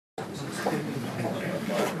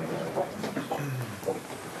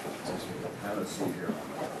see here.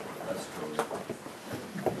 That's cool.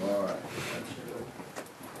 All right.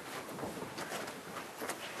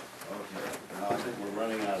 Okay. Now I think we're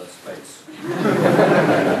running out of space.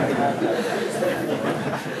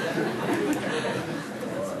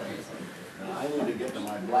 Now I need to get to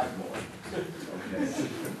my blackboard. Okay.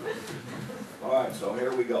 All right. So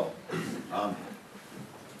here we go.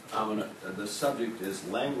 The subject is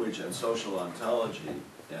language and social ontology,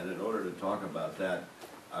 and in order to talk about that,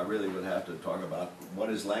 I really would have to talk about what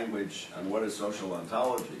is language and what is social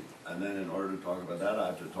ontology. And then in order to talk about that, I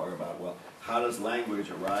have to talk about, well, how does language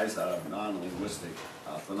arise out of non-linguistic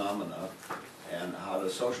phenomena, and how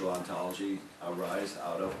does social ontology arise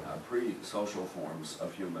out of pre-social forms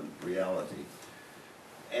of human reality.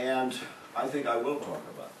 And I think I will talk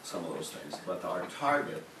about some of those things, but our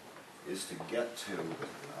target is to get to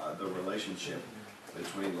the relationship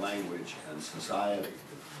between language and society.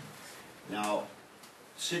 Now,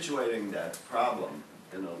 situating that problem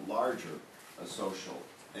in a larger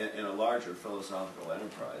in a larger philosophical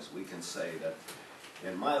enterprise, we can say that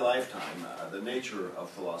in my lifetime, the nature of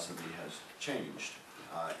philosophy has changed.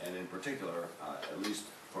 And in particular, at least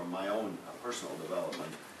for my own personal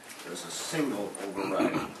development, there's a single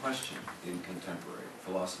overriding question in contemporary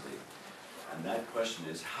philosophy. And that question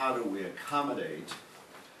is, how do we accommodate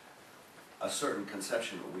a certain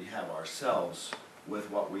conception that we have ourselves with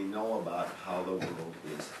what we know about how the world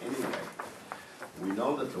is anyway? We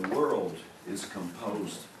know that the world is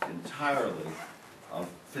composed entirely of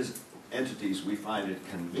entities we find it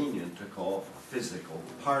convenient to call physical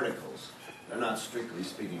particles. They're not strictly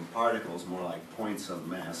speaking particles, more like points of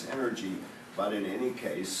mass energy, but in any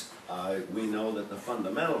case, we know that the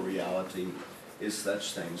fundamental reality is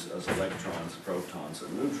such things as electrons, protons,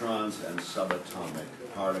 and neutrons, and subatomic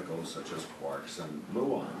particles such as quarks and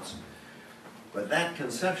muons. But that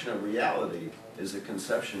conception of reality is a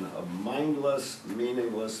conception of mindless,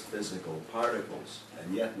 meaningless physical particles.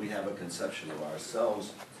 And yet we have a conception of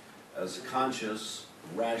ourselves as conscious,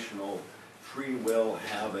 rational, free will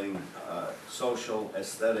having social,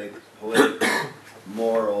 aesthetic, political,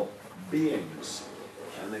 moral beings.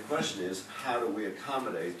 And the question is, how do we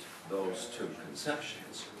accommodate those two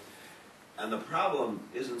conceptions? And the problem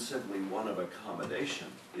isn't simply one of accommodation.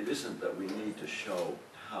 It isn't that we need to show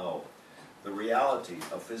how the reality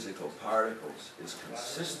of physical particles is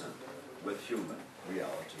consistent with human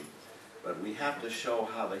reality, but we have to show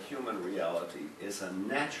how the human reality is a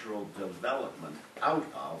natural development out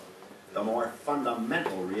of the more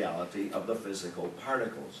fundamental reality of the physical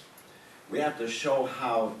particles. We have to show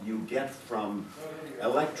how you get from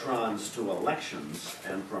electrons to elections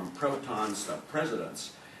and from protons to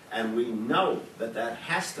presidents. And we know that that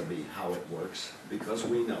has to be how it works, because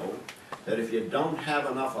we know that if you don't have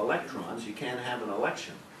enough electrons, you can't have an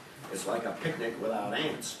election. It's like a picnic without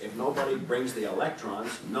ants. If nobody brings the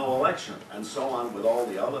electrons, no election, and so on with all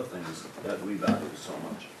the other things that we value so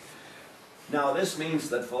much. Now, this means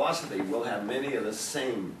that philosophy will have many of the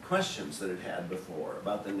same questions that it had before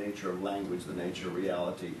about the nature of language, the nature of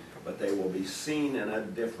reality, but they will be seen in a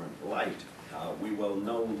different light. We will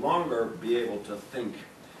no longer be able to think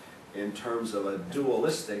in terms of a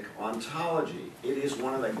dualistic ontology. It is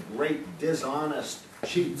one of the great dishonest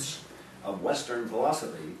cheats of Western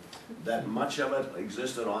philosophy that much of it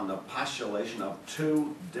existed on the postulation of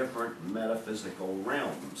two different metaphysical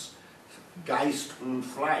realms. Geist und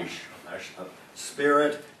Fleisch,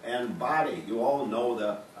 spirit and body. You all know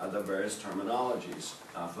the various terminologies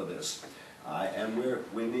for this. And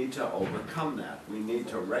we need to overcome that. We need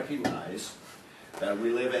to recognize that we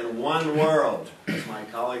live in one world. As my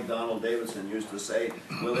colleague Donald Davidson used to say,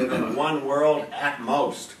 we live in one world at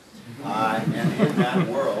most. And in that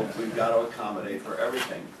world, we've got to accommodate for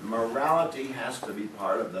everything. Morality has to be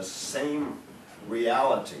part of the same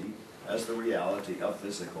reality as the reality of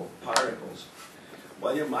physical particles.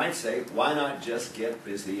 Well, you might say, why not just get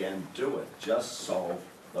busy and do it? Just solve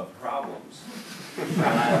the problems.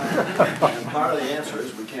 And part of the answer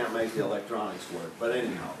is we can't make the electronics work. But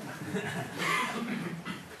anyhow,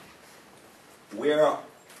 we're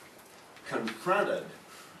confronted,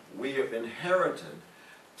 we have inherited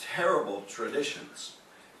terrible traditions,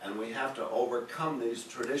 and we have to overcome these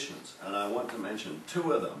traditions. And I want to mention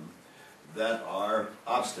two of them that are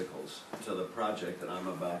obstacles to the project that I'm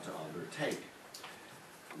about to undertake.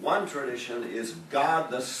 One tradition is God,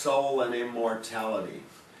 the soul, and immortality.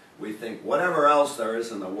 We think whatever else there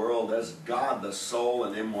is in the world, there's God, the soul,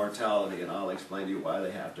 and immortality, and I'll explain to you why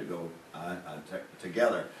they have to go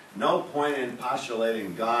together. No point in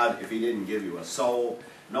postulating God if he didn't give you a soul.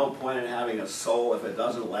 no point in having a soul if it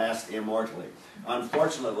doesn't last immortally.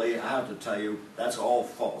 Unfortunately, I have to tell you, that's all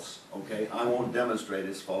false, okay? I won't demonstrate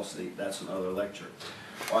its falsity. That's another lecture.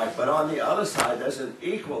 All right, but on the other side, there's an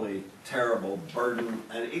equally terrible burden,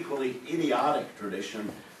 an equally idiotic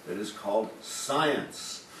tradition that is called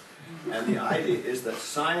science. And the idea is that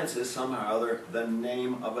science is somehow or other the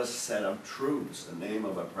name of a set of truths, the name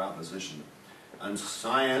of a proposition. And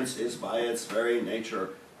science is by its very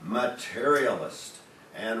nature materialist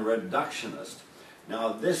and reductionist. Now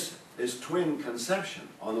this is twin conception.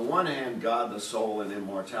 On the one hand, God, the soul, and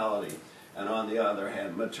immortality, and on the other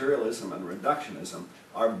hand, materialism and reductionism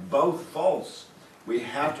are both false. We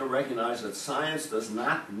have to recognize that science does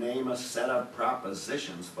not name a set of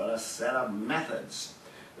propositions, but a set of methods.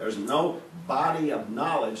 There's no body of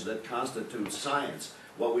knowledge that constitutes science.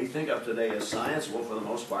 What we think of today as science will, for the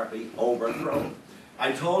most part, be overthrown.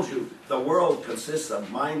 I told you the world consists of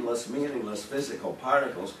mindless, meaningless physical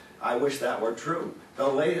particles. I wish that were true. The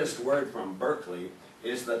latest word from Berkeley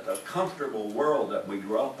is that the comfortable world that we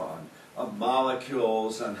grew up on, of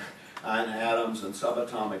molecules and atoms and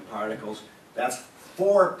subatomic particles, that's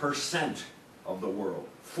 4% of the world.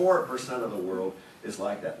 4% of the world is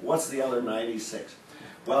like that. What's the other 96?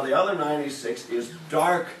 Well, the other 96 is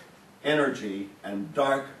dark energy and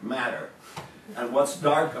dark matter. And what's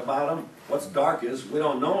dark about them? What's dark is we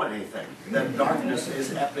don't know anything. That darkness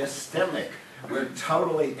is epistemic. We're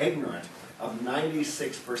totally ignorant of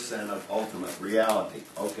 96% of ultimate reality.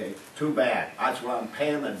 Okay, too bad. That's what I'm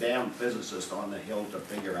paying the damn physicist on the Hill to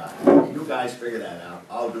figure out. You guys figure that out.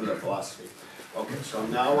 I'll do the philosophy. Okay, so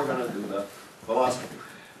now we're going to do the philosophy.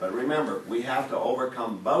 But remember, we have to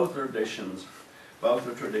overcome both traditions, both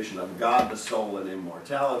the tradition of God, the soul, and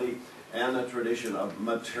immortality, and the tradition of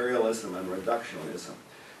materialism and reductionism.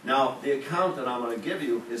 Now, the account that I'm going to give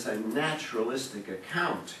you is a naturalistic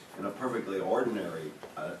account in a perfectly ordinary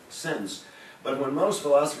sense. But when most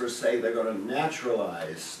philosophers say they're going to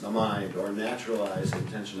naturalize the mind or naturalize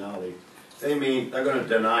intentionality, they mean they're going to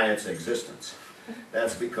deny its existence.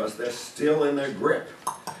 That's because they're still in their grip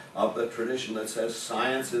of the tradition that says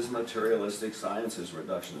science is materialistic, science is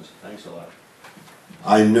reductionist. Thanks a lot.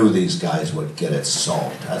 I knew these guys would get it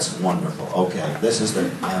solved. That's wonderful. Okay, this is the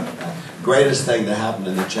greatest thing that happened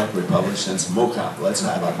in the Czech Republic since Muka. Let's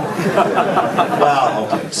have a... well,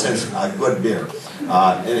 okay, since a good beer.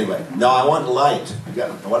 Anyway, no, I want light.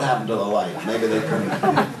 What happened to the light? Maybe they couldn't...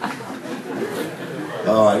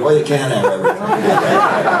 All right, well, you can't have everything.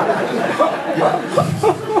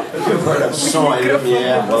 You've heard of son et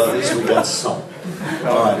lumière. Well, at least we got son.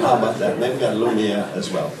 All right, how about that? Maybe we got lumière as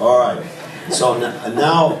well. All right. So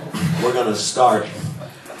now we're going to start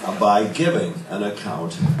by giving an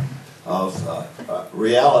account of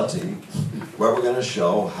reality, where we're going to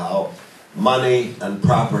show how money and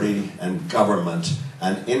property and government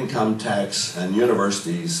and income tax and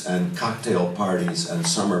universities and cocktail parties and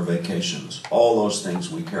summer vacations, all those things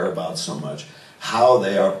we care about so much, how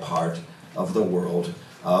they are part of the world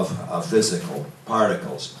of physical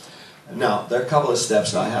particles. Now, there are a couple of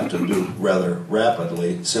steps I have to do rather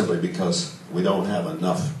rapidly, simply because we don't have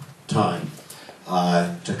enough time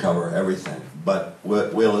to cover everything. But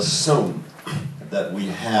we'll assume that we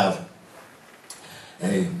have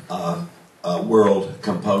a world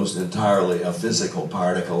composed entirely of physical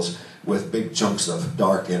particles with big chunks of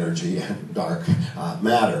dark energy and dark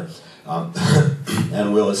matter.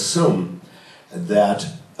 And we'll assume that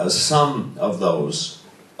some of those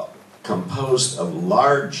composed of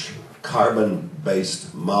large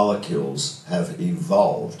carbon-based molecules have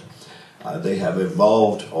evolved. They have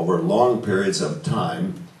evolved over long periods of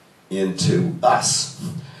time into us.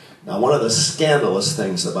 Now, one of the scandalous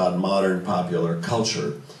things about modern popular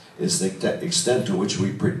culture is the extent to which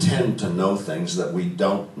we pretend to know things that we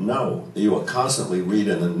don't know. You will constantly read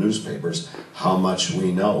in the newspapers how much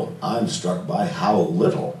we know. I'm struck by how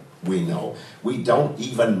little we know. We don't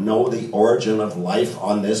even know the origin of life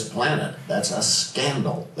on this planet. That's a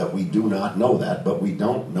scandal that we do not know that, but we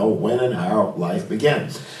don't know when and how life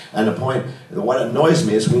began. And the point, what annoys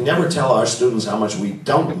me is we never tell our students how much we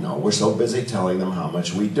don't know. We're so busy telling them how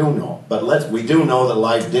much we do know. But we do know that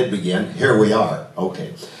life did begin. Here we are.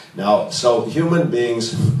 Okay. Now, so human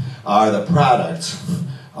beings are the products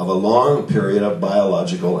of a long period of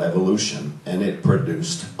biological evolution, and it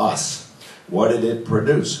produced us. What did it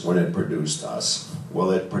produce when it produced us?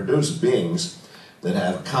 Well, it produced beings that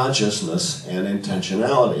have consciousness and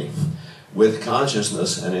intentionality. With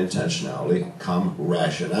consciousness and intentionality come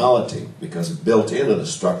rationality, because built into the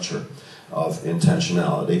structure of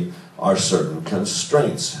intentionality are certain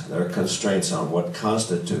constraints. There are constraints on what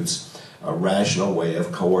constitutes a rational way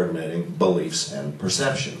of coordinating beliefs and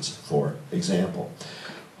perceptions, for example.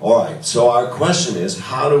 All right, so our question is,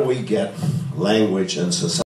 how do we get language and society